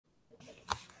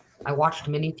I watched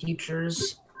Mini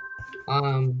Futures,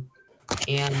 and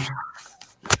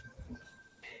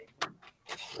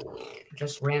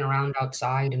just ran around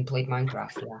outside and played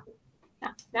Minecraft.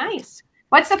 Yeah, nice.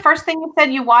 What's the first thing you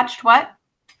said you watched? What?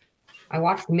 I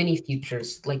watched Mini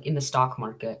Futures, like in the stock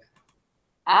market.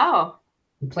 Oh,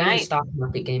 I'm playing nice. the stock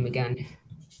market game again.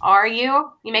 Are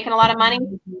you? You making a lot of money?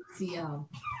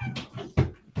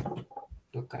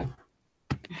 Okay.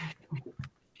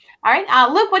 All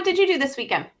right. Luke, what did you do this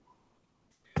weekend?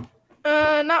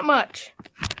 Not much.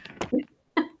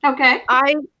 Okay.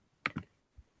 I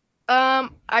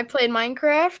played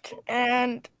Minecraft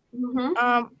and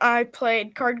I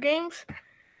played card games.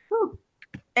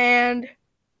 And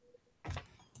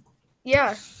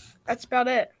yeah, that's about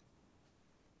it.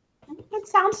 That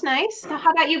sounds nice.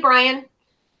 How about you, Brian?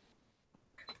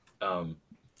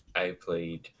 I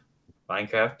played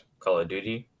Minecraft, Call of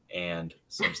Duty, and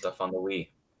some stuff on the Wii.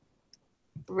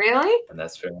 Really? And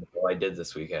that's pretty much all I did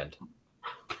this weekend.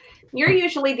 You're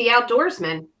usually the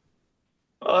outdoorsman.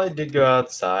 Well, I did go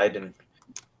outside and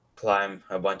climb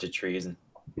a bunch of trees,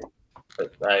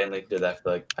 but I only did that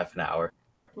for like half an hour.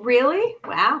 Really?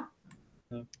 Wow.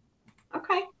 Yeah.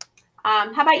 Okay.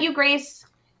 How about you, Grace?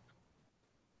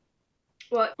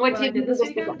 What did I did this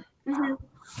weekend?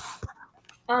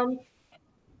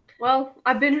 Well,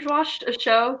 I binge watched a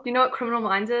show. Do you know what Criminal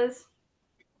Minds is?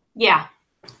 Yeah.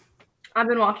 I've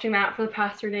been watching that for the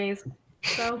past 3 days.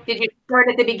 So did you start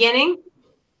at the beginning?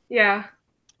 Yeah.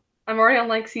 I'm already on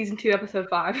like season 2, episode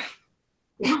 5.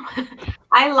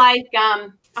 I like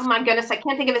oh my goodness, I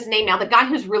can't think of his name now. The guy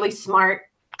who's really smart.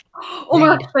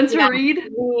 Omar Spencer Reed.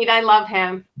 Reed, I love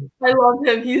him. I love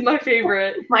him. He's my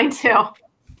favorite. Mine too.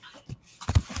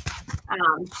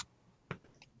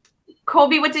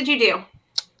 Colby, what did you do?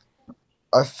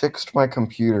 I fixed my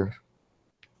computer.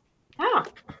 Oh.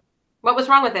 What was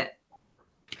wrong with it?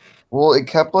 Well, it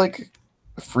kept like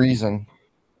freezing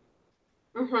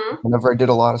whenever I did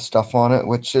a lot of stuff on it,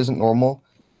 which isn't normal.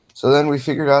 So then we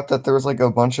figured out that there was like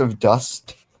a bunch of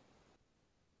dust,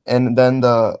 and then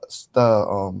the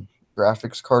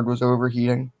graphics card was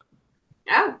overheating.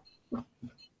 Oh,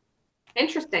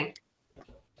 interesting.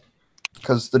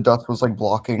 Because the dust was like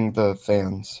blocking the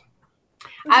fans.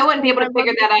 I wouldn't be able to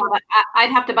figure that out.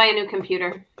 I'd have to buy a new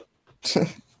computer.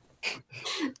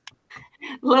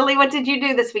 Lily, what did you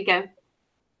do this weekend?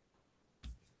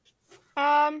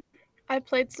 I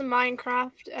played some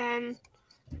Minecraft and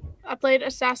I played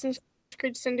Assassin's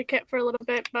Creed Syndicate for a little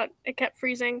bit, but it kept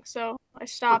freezing, so I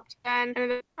stopped.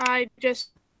 And I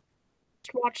just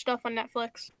watched stuff on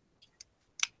Netflix.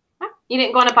 You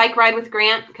didn't go on a bike ride with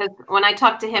Grant? Because when I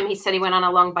talked to him, he said he went on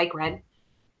a long bike ride.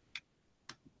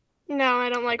 No, I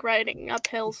don't like riding up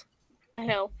hills. A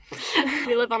hill.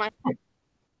 We live on a hill.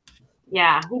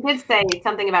 Yeah, he did say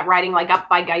something about riding like up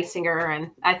by Geisinger,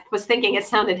 and I was thinking it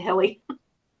sounded hilly.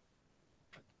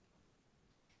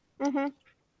 Okay.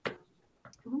 Did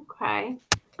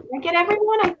I get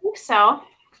everyone? I think so.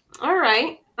 All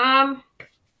right. Well,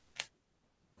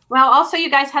 also you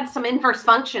guys had some inverse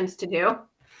functions to do.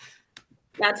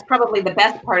 That's probably the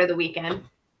best part of the weekend.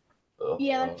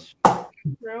 Yeah, that's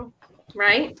true.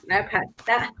 Right? Okay.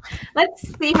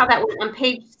 Let's see how that went on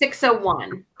page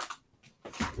 601.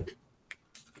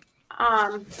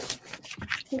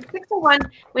 Page 601,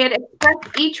 we had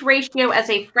expressed each ratio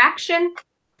as a fraction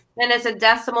and as a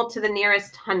decimal to the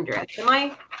nearest hundredth.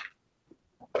 I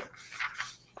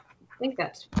think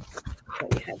that's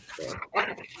what we had there.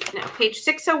 Okay. Now, page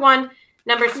 601,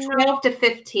 numbers 12 to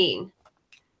 15.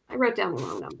 I wrote down the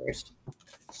wrong numbers.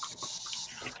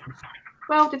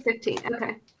 12 to 15.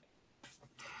 Okay.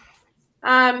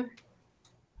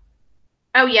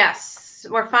 Oh, yes.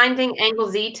 We're finding angle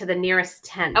Z to the nearest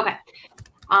 10. Okay.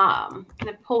 I'm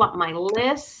going to pull up my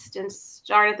list and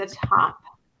start at the top.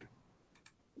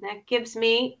 That gives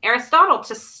me Aristotle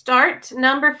to start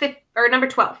number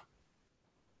 12.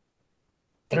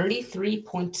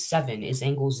 33.7 is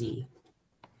angle Z.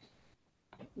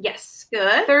 Yes,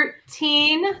 good.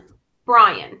 13,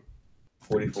 Brian.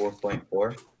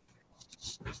 44.4.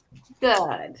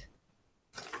 Good.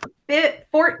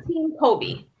 14,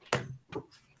 Colby.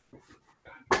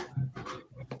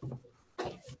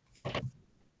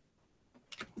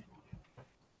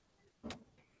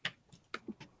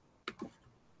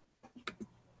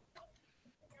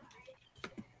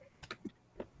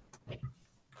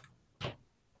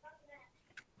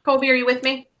 Colby, are you with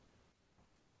me?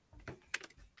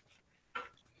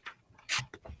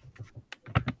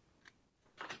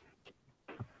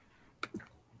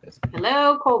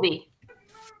 Hello, Colby.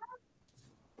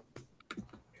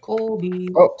 Colby.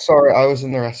 Oh, sorry, I was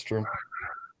in the restroom.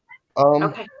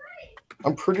 Okay.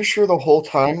 I'm pretty sure the whole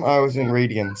time I was in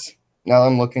radians. Now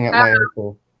I'm looking at my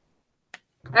ankle.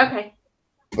 Okay.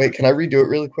 Wait, can I redo it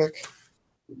really quick?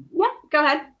 Yeah, go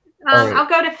ahead. All right. I'll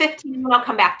go to 15 and I'll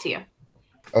come back to you.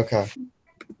 Okay.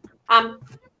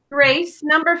 Grace,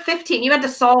 number 15, you had to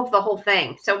solve the whole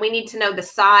thing. So we need to know the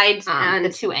sides and the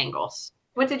 2 angles.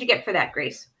 What did you get for that,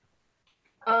 Grace?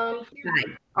 Um,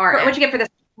 All right. What'd you get for this?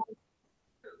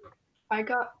 I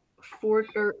got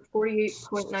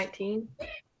 48.19.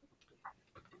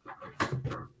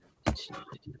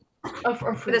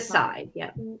 For the side,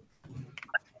 yeah.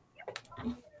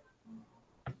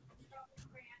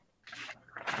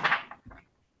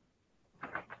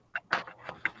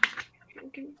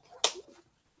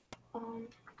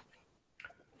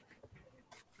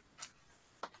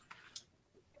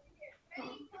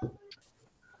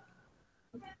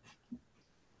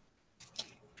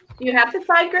 Do you have the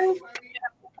side, Grace?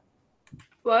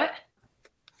 What?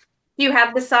 Do you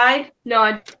have the side? No,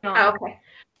 I don't. Oh, okay.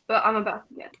 But I'm about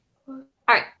to get. All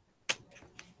right.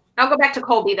 I'll go back to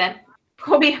Colby then.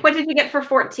 Colby, what did you get for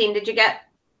 14? Did you get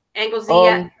angle Z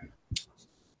yet?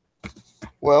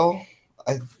 Well,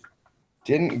 I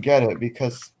didn't get it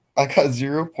because I got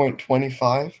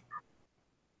 0.25.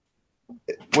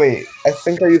 Wait, I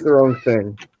think I used the wrong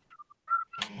thing.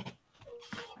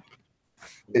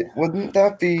 Wouldn't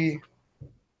that be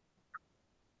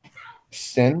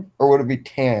sin, or would it be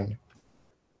tan?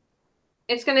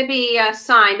 It's going to be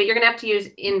sine, but you're going to have to use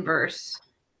inverse.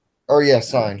 Oh, yeah,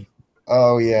 sine.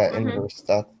 Oh, yeah, inverse.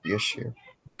 That's the issue.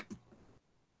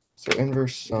 So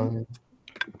inverse sine.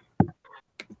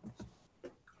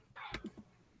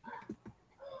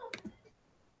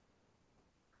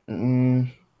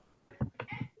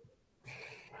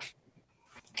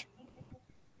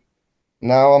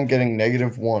 Now I'm getting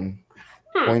negative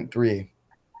 1.3.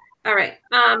 All right.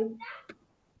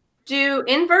 Do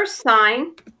inverse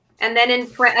sine, and then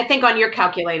I think on your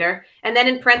calculator, and then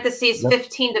in parentheses,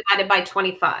 15 divided by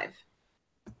 25.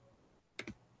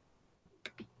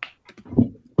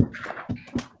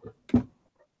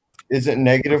 Is it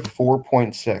negative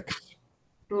 4.6?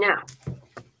 No.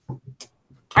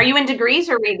 Are you in degrees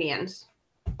or radians?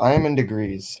 I am in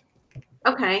degrees.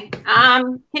 Okay.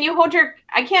 Can you hold your?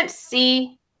 I can't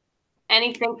see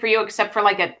anything for you except for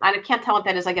I can't tell what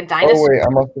that is, like a dinosaur. Oh wait, I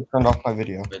must have turned off my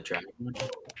video.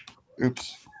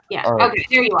 Oops. Yeah. All right. Okay.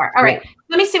 There you are. All right.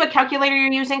 Let me see what calculator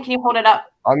you're using. Can you hold it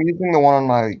up? I'm using the one on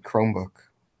my Chromebook.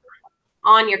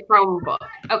 On your Chromebook.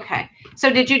 Okay.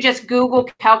 So did you just Google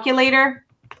calculator?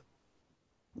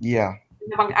 Yeah.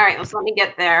 All right. Let me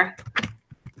get there.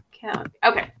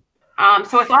 Okay.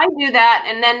 So if I do that,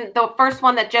 and then the first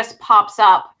one that just pops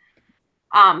up,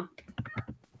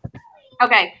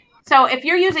 okay. So if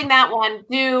you're using that one,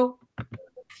 do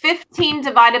 15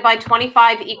 divided by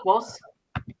 25 equals,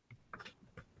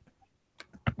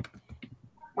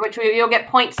 which you'll get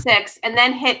 0.6, and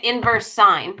then hit inverse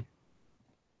sine.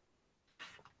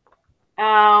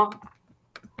 So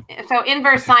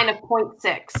inverse sine of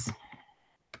 0.6.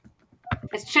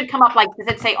 It should come up like, does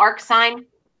it say arc sine?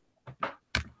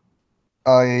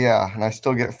 Yeah, and I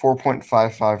still get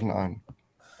 4.559.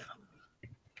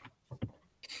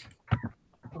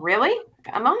 Really?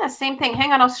 I'm on the same thing.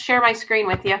 Hang on, I'll share my screen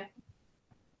with you.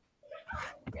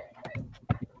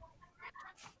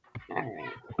 All right.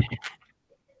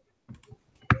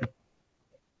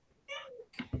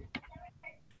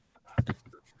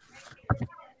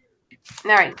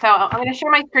 All right, so I'm going to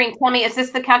share my screen. Tell me, is this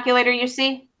the calculator you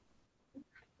see?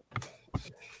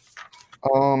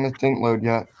 It didn't load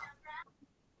yet.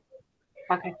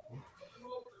 Okay.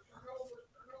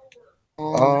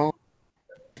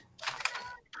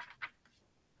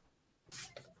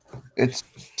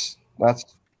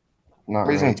 That's not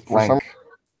reason right. It's blank.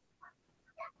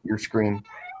 Your screen.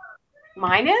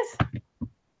 Mine is?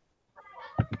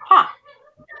 Huh.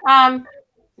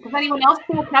 Does anyone else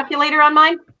see a calculator on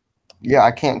mine? Yeah,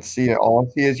 I can't see it. All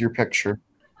I see is your picture.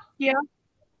 Yeah,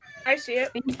 I see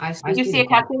it. Did you see a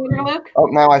calculator, Luke? Oh,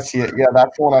 now I see it. Yeah,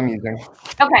 that's the one I'm using.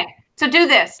 Okay, so do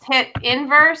this. Hit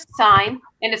inverse sine,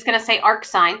 and it's going to say arc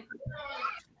sine.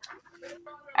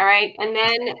 All right, and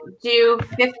then do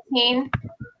 15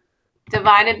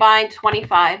 divided by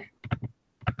 25,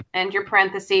 and your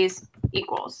parentheses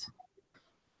equals.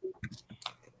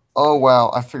 Oh, wow.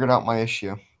 I figured out my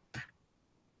issue.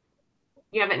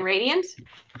 You have it in radians?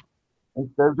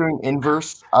 Instead of doing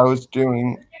inverse, I was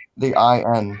doing the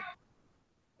IN.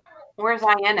 Where's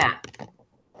IN at?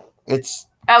 It's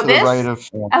to the this? right of.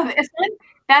 Oh, this one?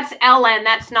 That's LN.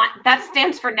 That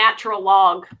stands for natural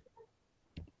log.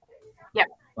 Yep.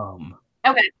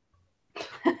 Okay.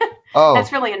 Oh.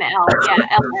 That's really an L.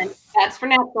 Yeah, LN. That's for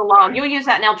natural log. You'll use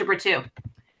that in algebra 2.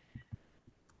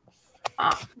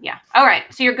 Yeah. All right.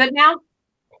 So you're good now?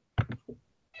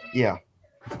 Yeah.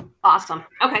 Awesome.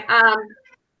 Okay.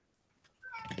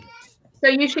 So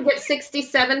you should get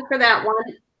 67 for that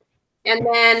one. And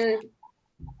then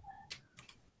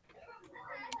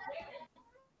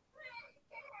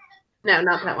no,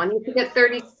 not that one. You should get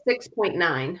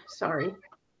 36.9. Sorry.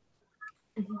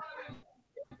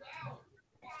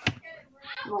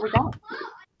 What was that?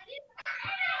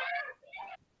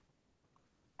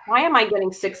 Why am I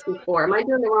getting 64? Am I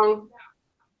doing the wrong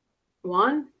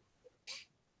one?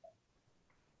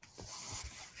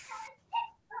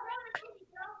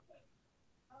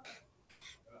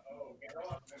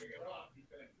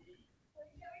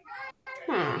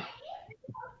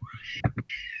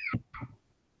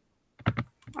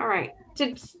 All right.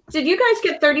 Did you guys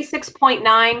get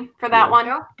 36.9 for that one?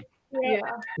 Yeah.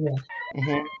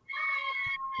 Mm-hmm.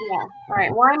 Yeah. All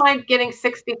right. Why am I getting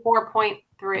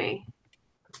 64.3?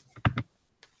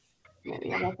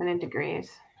 Maybe I wasn't in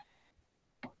degrees.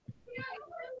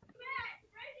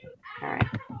 All right.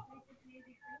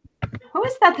 Who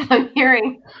is that I'm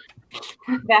hearing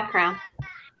in the background?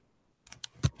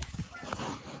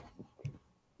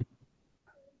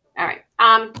 All right.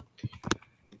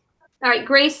 All right,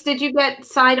 Grace, did you get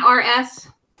side RS?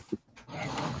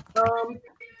 I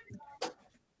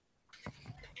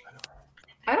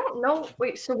don't know.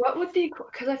 Wait, so what would the,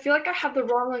 because I feel like I have the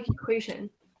wrong like equation,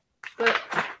 but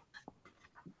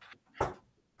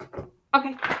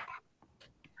Okay.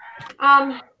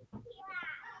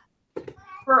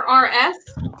 For RS,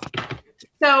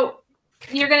 so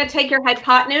you're going to take your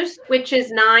hypotenuse, which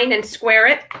is 9, and square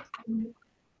it.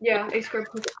 yeah, a squared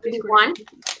plus Which is 1.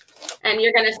 And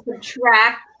you're going to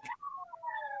subtract.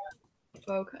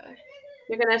 Okay.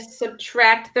 You're going to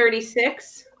subtract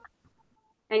 36.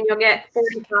 And you'll get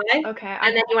 45. Okay.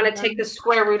 And then you want to take the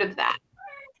square root of that.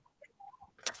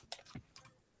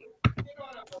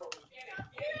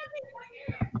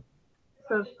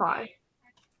 So 5.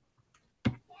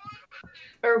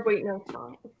 Or wait, no, it's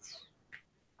not. It's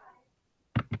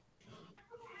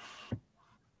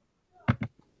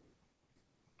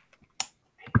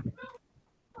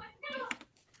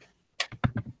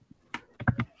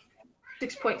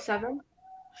 6.7.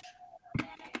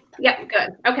 Yep, good.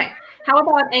 Okay. How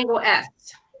about angle S?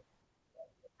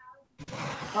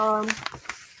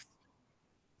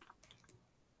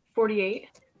 48.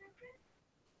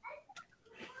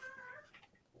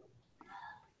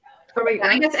 Or wait,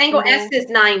 I guess angle S is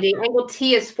 90. Angle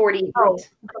T is 48. Oh.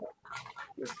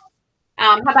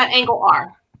 How about angle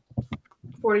R?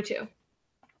 42.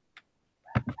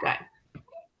 Good.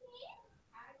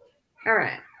 All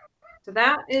right. So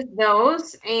that is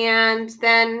those. And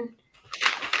then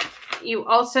you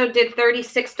also did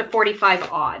 36 to 45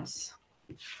 odds.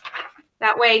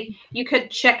 That way you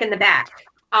could check in the back.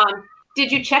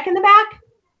 Did you check in the back?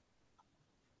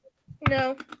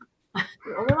 No.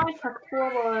 The only one I checked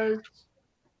for was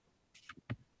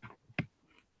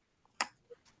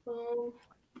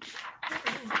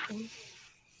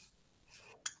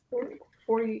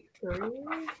 43.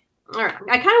 All right.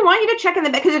 I kind of want you to check in the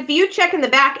back, because if you check in the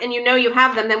back and you know you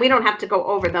have them, then we don't have to go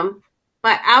over them.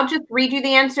 But I'll just read you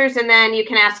the answers, and then you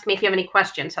can ask me if you have any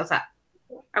questions. How's that?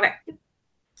 Okay.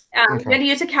 You're going to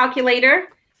use a calculator.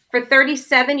 For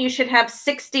 37, you should have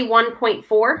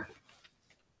 61.4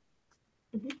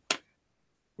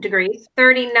 degrees.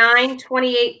 39,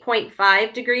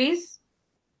 28.5 degrees.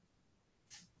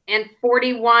 And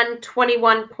 41,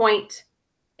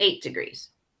 21.8 degrees.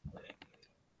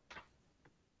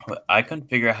 I couldn't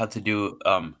figure out how to do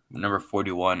number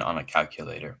 41 on a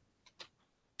calculator.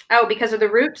 Oh, because of the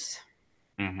roots?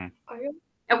 Mm-hmm.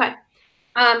 Okay.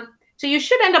 So you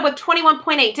should end up with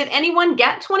 21.8. Did anyone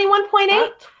get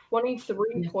 21.8?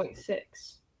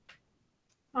 23.6.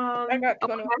 I got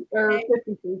 21. Or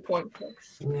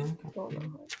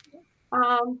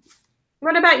 53.6.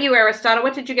 What about you, Aristotle?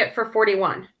 What did you get for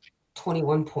 41?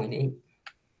 21.8.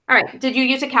 All right. Did you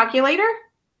use a calculator?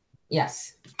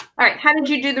 Yes. All right. How did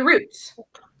you do the roots?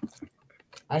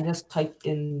 I just typed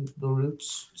in the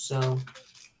roots, so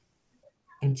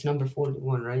it's number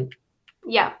 41, right?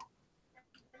 Yeah.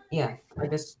 Yeah, I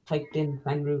just typed in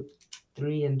 10 root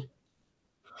 3, and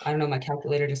I don't know, my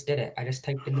calculator just did it. I just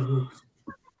typed in the roots.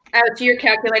 Oh, to your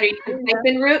calculator, you can type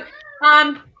in root.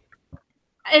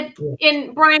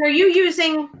 Brian, are you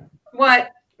using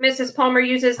what Mrs. Palmer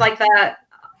uses, like the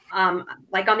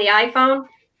like on the iPhone?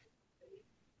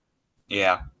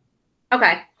 Yeah.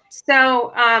 Okay.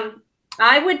 So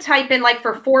I would type in, like,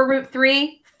 for 4 root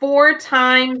 3, 4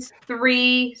 times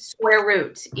 3 square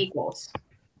root equals.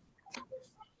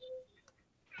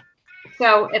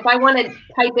 So if I want to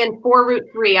type in 4 root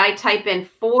 3, I type in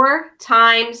 4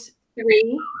 times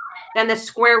 3, then the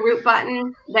square root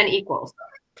button, then equals.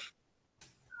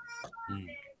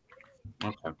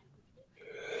 Okay.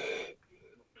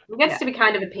 It gets to be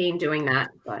kind of a pain doing that,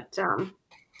 but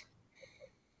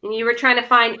and you were trying to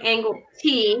find angle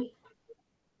T.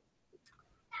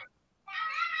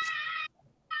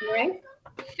 Right?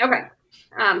 Okay.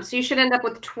 So you should end up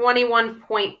with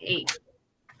 21.8.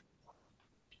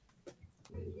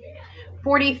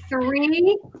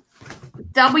 43,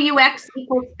 WX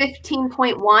equals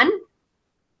 15.1,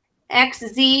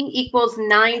 XZ equals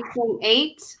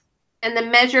 9.8, and the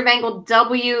measure of angle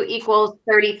W equals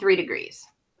 33 degrees.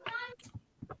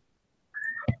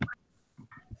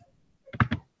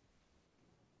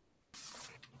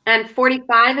 And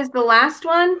 45 is the last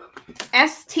one.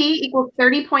 ST equals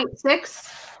 30.6.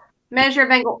 Measure of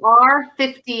angle R,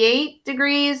 58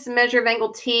 degrees. Measure of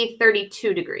angle T,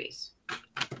 32 degrees.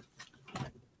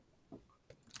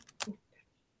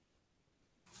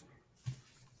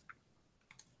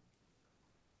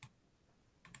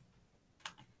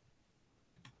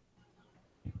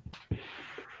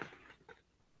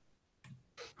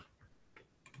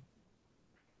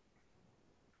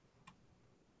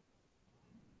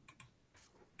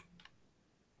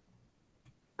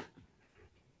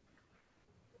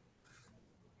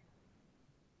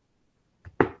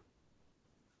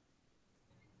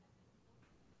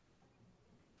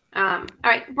 All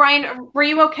right, Brian, were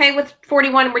you okay with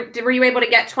 41? Were you able to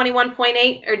get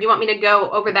 21.8, or do you want me to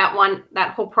go over that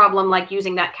whole problem, like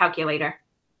using that calculator?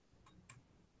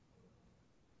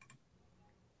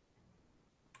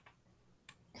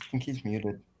 I think he's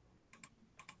muted.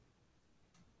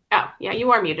 Oh, yeah,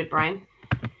 you are muted, Brian.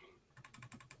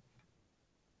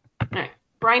 All right,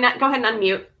 Brian, go ahead and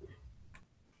unmute.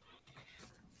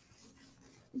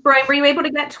 Brian, were you able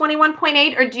to get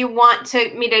 21.8, or do you want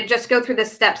me to just go through the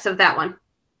steps of that one?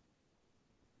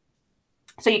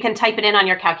 So you can type it in on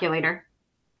your calculator.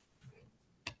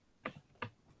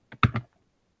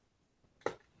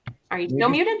 Are you still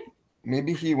muted?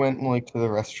 Maybe he went like to the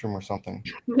restroom or something.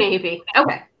 Maybe.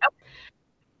 Okay.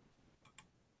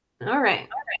 All right.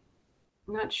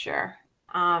 I'm not sure.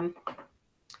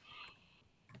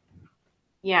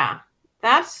 Yeah.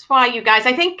 That's why, you guys,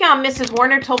 I think Mrs.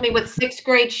 Warner told me with 6th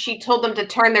grade, she told them to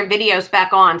turn their videos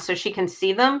back on so she can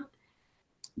see them.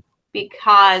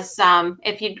 Because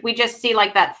we just see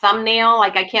like that thumbnail,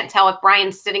 like I can't tell if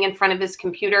Brian's sitting in front of his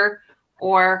computer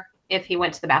or if he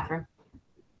went to the bathroom.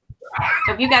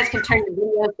 So if you guys can turn your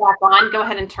videos back on, go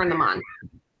ahead and turn them on.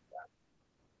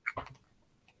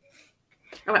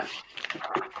 Okay.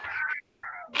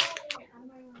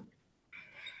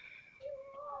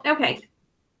 Okay.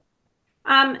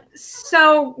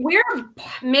 So we're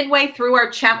midway through our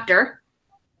chapter,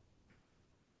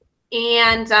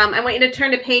 and I want you to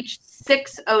turn to page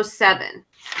 607.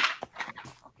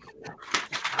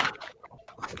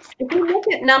 If you look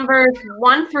at numbers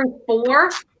 1 through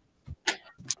 4,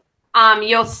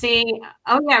 you'll see,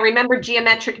 oh yeah, remember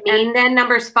geometric mean. And then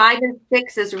numbers 5 and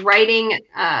 6 is writing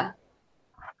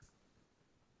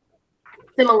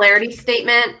similarity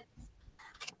statement.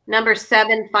 Number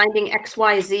 7, finding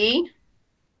XYZ.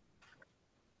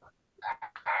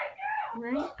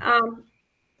 Right. All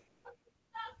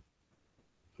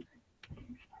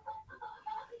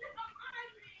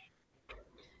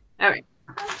right.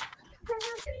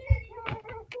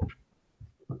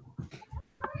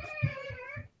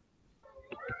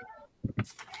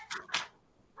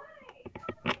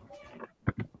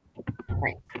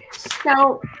 Right.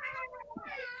 So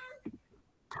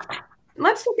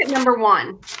let's look at number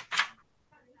 1.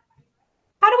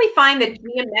 How do we find the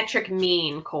geometric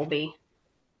mean, Colby?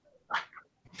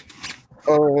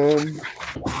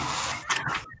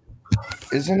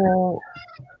 Isn't it?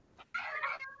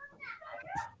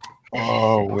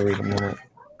 Oh, wait a minute.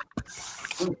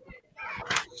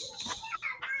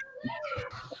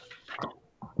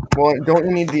 Well, don't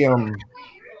you need the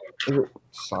is it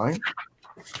sign?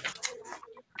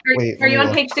 Wait, are you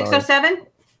on page 607?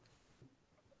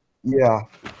 Yeah.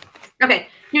 Okay.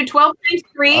 Do 12 times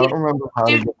 3. I don't remember how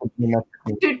to get the geometric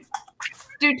mean.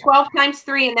 Do 12 times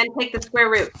 3 and then take the square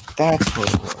root. That's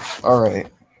what it was. All right.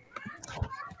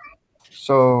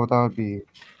 So that would be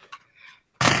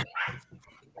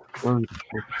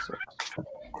 36.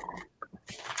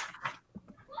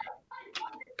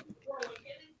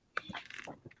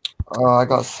 I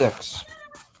got 6.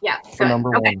 Yeah. For number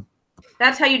 1.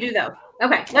 That's how you do those.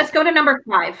 Okay. Let's go to number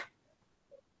 5.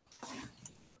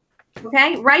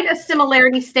 Okay, write a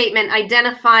similarity statement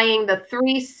identifying the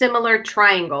 3 similar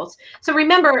triangles. So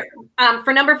remember,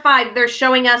 for number 5, they're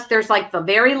showing us there's like the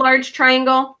very large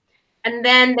triangle, and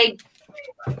then they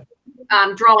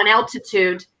draw an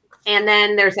altitude, And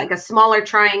then there's like a smaller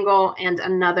triangle and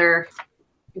another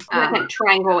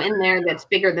triangle in there that's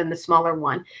bigger than the smaller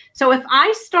one. So if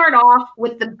I start off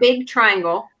with the big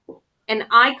triangle and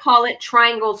I call it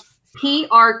triangles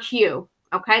PRQ,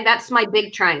 okay, that's my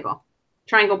big triangle,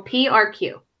 triangle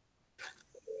PRQ.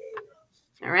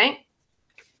 All right.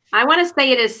 I want to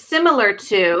say it is similar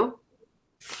to,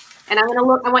 and I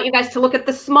want you guys to look at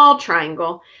the small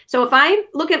triangle. So if I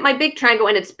look at my big triangle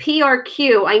and it's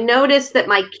PRQ, I notice that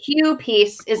my Q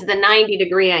piece is the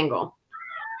 90-degree angle.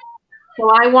 So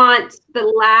I want the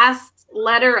last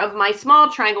letter of my small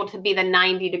triangle to be the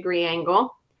 90-degree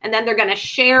angle. And then they're going to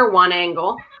share one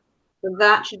angle. So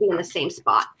that should be in the same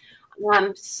spot.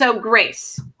 So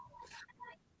Grace.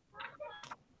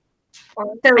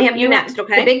 So I have you next,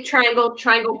 okay? The big triangle,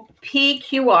 triangle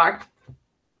PQR.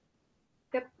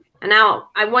 Yep. And now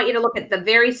I want you to look at the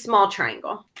very small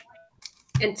triangle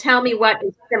and tell me what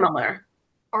is similar.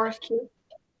 RSQ.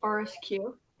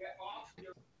 RSQ.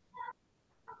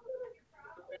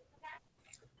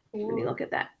 Let me look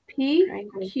at that.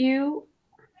 PQR.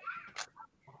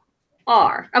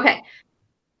 Okay.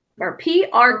 Or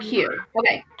PRQ.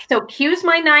 Okay. So Q is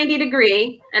my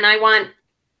 90-degree, and I want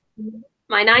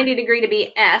my 90-degree to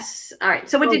be S. All right.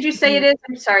 So what did you say it is?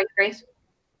 I'm sorry, Grace.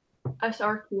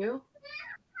 SRQ.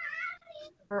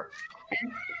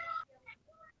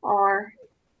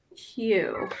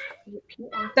 RQ.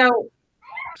 So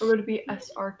it would be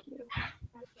SRQ.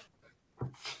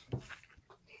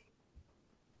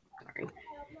 Sorry.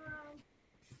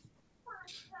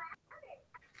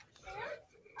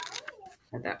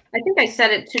 I think I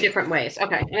said it two different ways.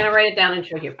 Okay. I'm going to write it down and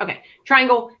show you. Okay.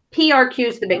 Triangle PRQ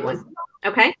is the big one.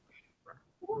 Okay.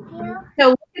 So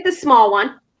look at the small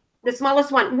one, the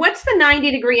smallest one. What's the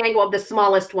 90-degree angle of the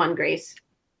smallest one, Grace?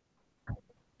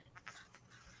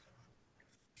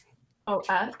 Oh,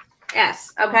 S.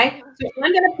 S. Okay. So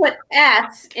I'm going to put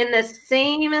S in the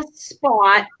same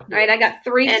spot. All right. I got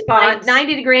 3 spots.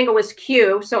 90-degree angle was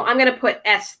Q. So I'm going to put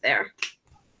S there.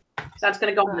 So that's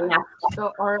going to go on the left.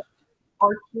 So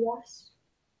RQS.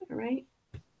 All right.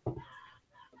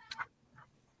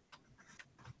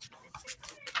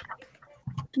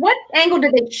 What angle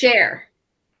do they share?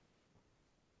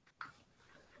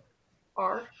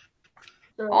 R.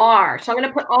 R. So I'm going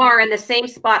to put R in the same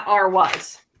spot R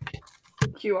was.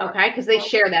 QR. Okay, because they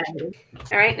share that angle.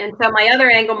 All right, and so my other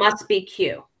angle must be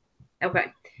Q.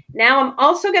 Okay. Now I'm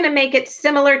also going to make it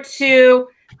similar to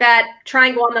that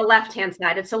triangle on the left-hand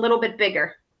side. It's a little bit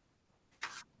bigger.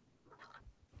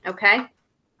 Okay.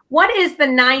 What is the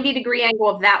 90-degree angle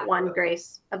of that one,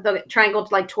 Grace? Of the triangle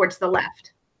like towards the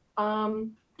left?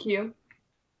 Q.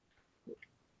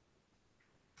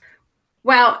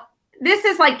 Well, this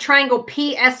is like triangle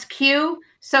PSQ.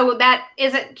 So that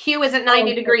isn't, Q isn't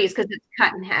 90 degrees because it's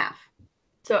cut in half.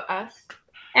 So S.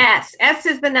 S. S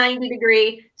is the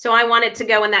 90-degree. So I want it to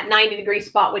go in that 90-degree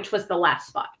spot, which was the last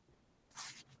spot.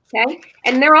 Okay.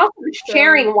 And they're also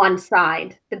sharing one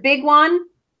side. The big one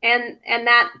and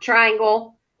that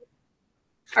triangle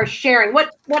are sharing. What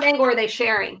angle are they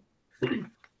sharing?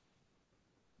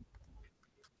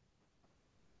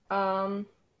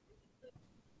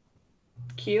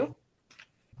 Q.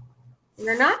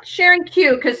 They're not sharing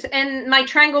Q because in my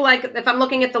triangle, like if I'm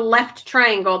looking at the left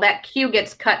triangle, that Q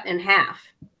gets cut in half.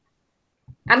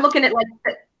 I'm looking at like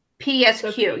the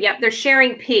PSQ. Yep, they're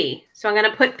sharing P. So I'm going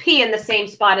to put P in the same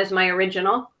spot as my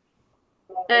original.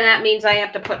 And that means I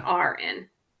have to put R in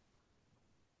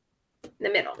the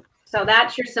middle. So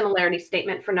that's your similarity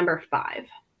statement for number 5.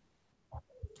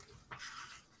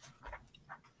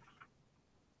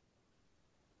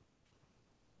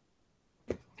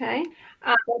 Okay.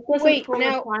 Wait,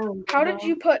 now, how did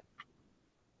you put?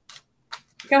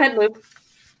 Go ahead, Luke.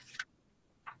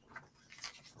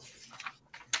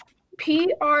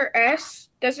 PRS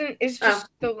is just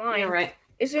the line. You're right.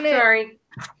 Isn't it? Sorry.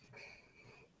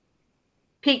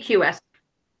 PQS.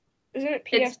 Isn't it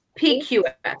It's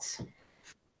PQS.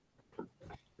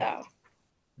 Oh.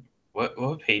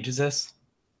 What page is this?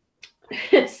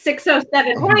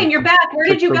 607. Ryan, you're back. Where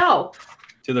did you go?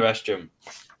 To the restroom.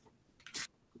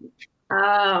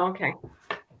 Oh, okay.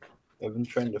 I've been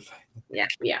trying to find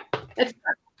it. Yeah. It's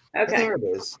okay. There it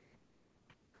is.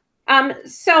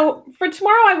 So for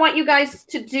tomorrow, I want you guys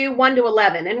to do 1 to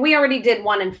 11, and we already did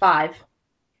 1 and 5.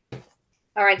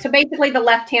 All right. So basically, the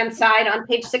left-hand side on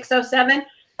page 607,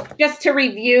 just to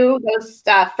review those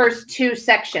first 2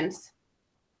 sections.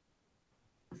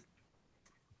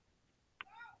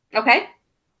 Okay.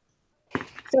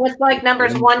 So it's like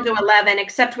numbers 1 to 11,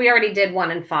 except we already did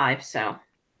 1 and 5. So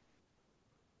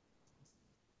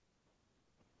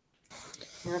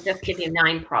I'll just give you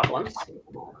 9 problems.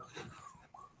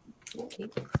 Okay.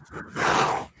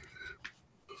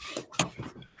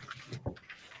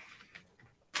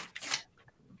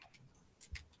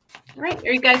 All right.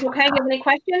 Are you guys okay? Do you have any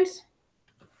questions?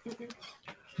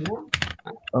 No.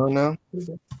 Oh no.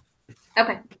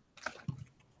 Okay.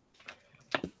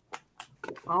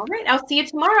 All right. I'll see you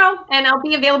tomorrow, and I'll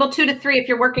be available 2 to 3 if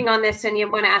you're working on this and you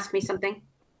want to ask me something.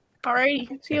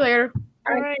 Alrighty. See you later.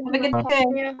 All right. Have a good day.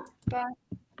 Yeah. Bye.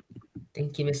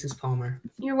 Thank you, Mrs. Palmer.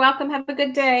 You're welcome. Have a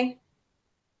good day.